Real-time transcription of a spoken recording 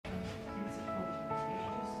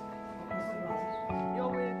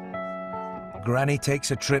Granny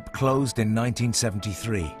Takes a Trip closed in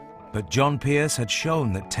 1973, but John Pierce had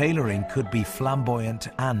shown that tailoring could be flamboyant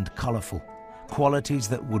and colourful, qualities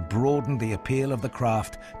that would broaden the appeal of the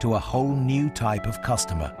craft to a whole new type of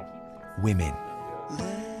customer: women.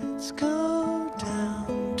 Let's go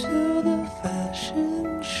down to the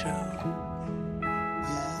fashion show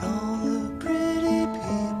with all the pretty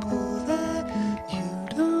people that you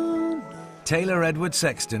don't know. Tailor Edward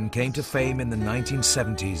Sexton came to fame in the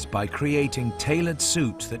 1970s by creating tailored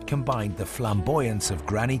suits that combined the flamboyance of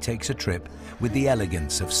Granny Takes a Trip with the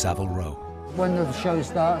elegance of Savile Row. When the show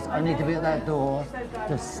starts, I need to be at that door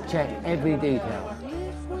to check every detail.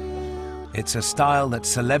 It's a style that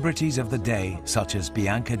celebrities of the day, such as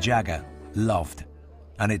Bianca Jagger, loved,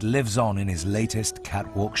 and it lives on in his latest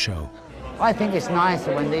catwalk show. I think it's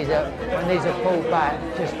nicer when these are pulled back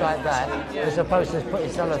just like that, as opposed to putting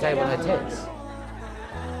sellotape on their tits.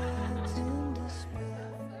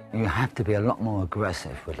 You have to be a lot more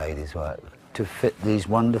aggressive with ladies' work to fit these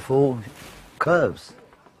wonderful curves.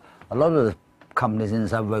 A lot of the companies in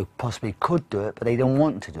Savile Row possibly could do it, but they don't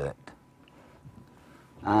want to do it.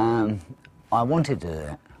 I wanted to do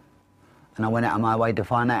it, and I went out of my way to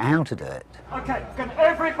find out how to do it. OK, can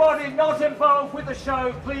everybody not involved with the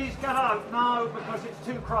show please get out now, because it's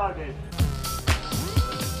too crowded.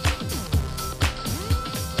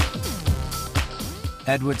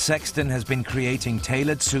 Edward Sexton has been creating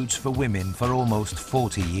tailored suits for women for almost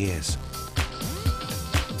 40 years.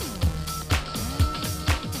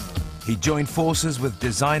 He joined forces with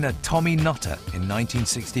designer Tommy Nutter in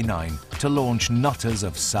 1969 to launch Nutters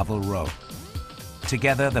of Savile Row.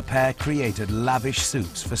 Together, the pair created lavish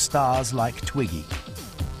suits for stars like Twiggy.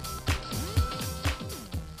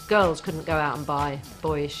 Girls couldn't go out and buy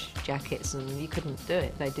boyish jackets, and you couldn't do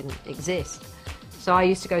it. They didn't exist. So I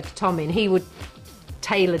used to go to Tommy, and he would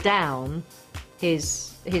tailor down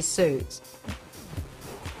his suits.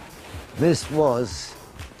 This was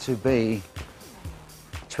to be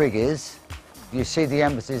Twiggy's. You see the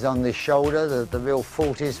emphasis on the shoulder, the real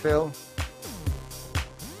 40s feel.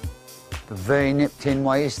 The very nipped-in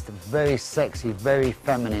waist, very sexy, very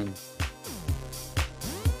feminine.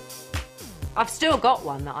 I've still got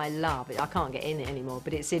one that I love. I can't get in it anymore,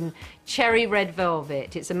 but it's in cherry red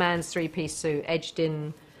velvet. It's a man's three-piece suit, edged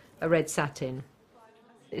in a red satin.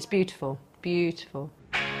 It's beautiful, beautiful.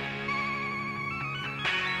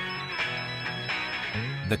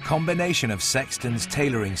 The combination of Sexton's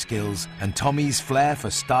tailoring skills and Tommy's flair for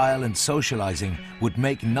style and socializing would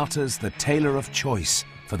make Nutters the tailor of choice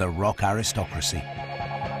for the rock aristocracy.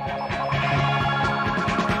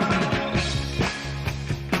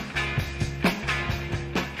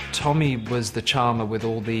 Tommy was the charmer with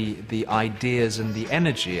all the ideas and the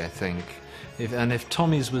energy, I think. If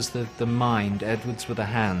Tommy's was the mind, Edward's were the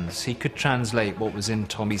hands. He could translate what was in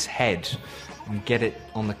Tommy's head and get it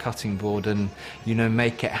on the cutting board and, you know,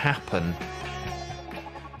 make it happen.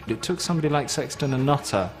 It took somebody like Sexton and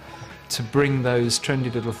Nutter to bring those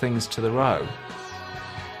trendy little things to the Row.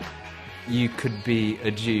 You could be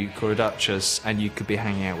a duke or a duchess and you could be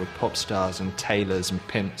hanging out with pop stars and tailors and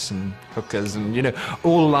pimps and hookers and, you know,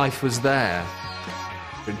 all life was there.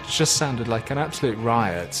 It just sounded like an absolute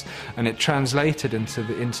riot, and it translated into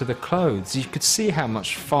the clothes. You could see how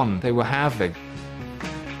much fun they were having.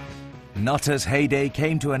 Nutter's heyday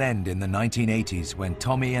came to an end in the 1980s when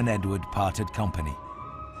Tommy and Edward parted company.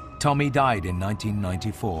 Tommy died in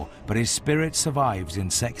 1994, but his spirit survives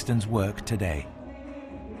in Sexton's work today.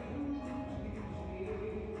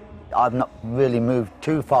 I've not really moved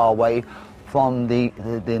too far away from the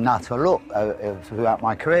Nutter look throughout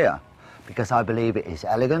my career, because I believe it is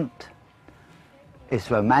elegant, it's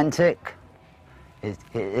romantic,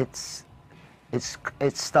 it's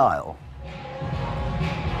style.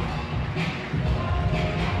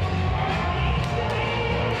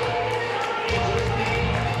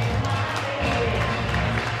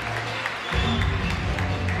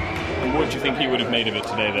 And what do you think he would have made of it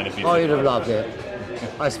today then if he... Oh, he'd have loved it.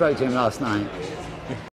 I spoke to him last night.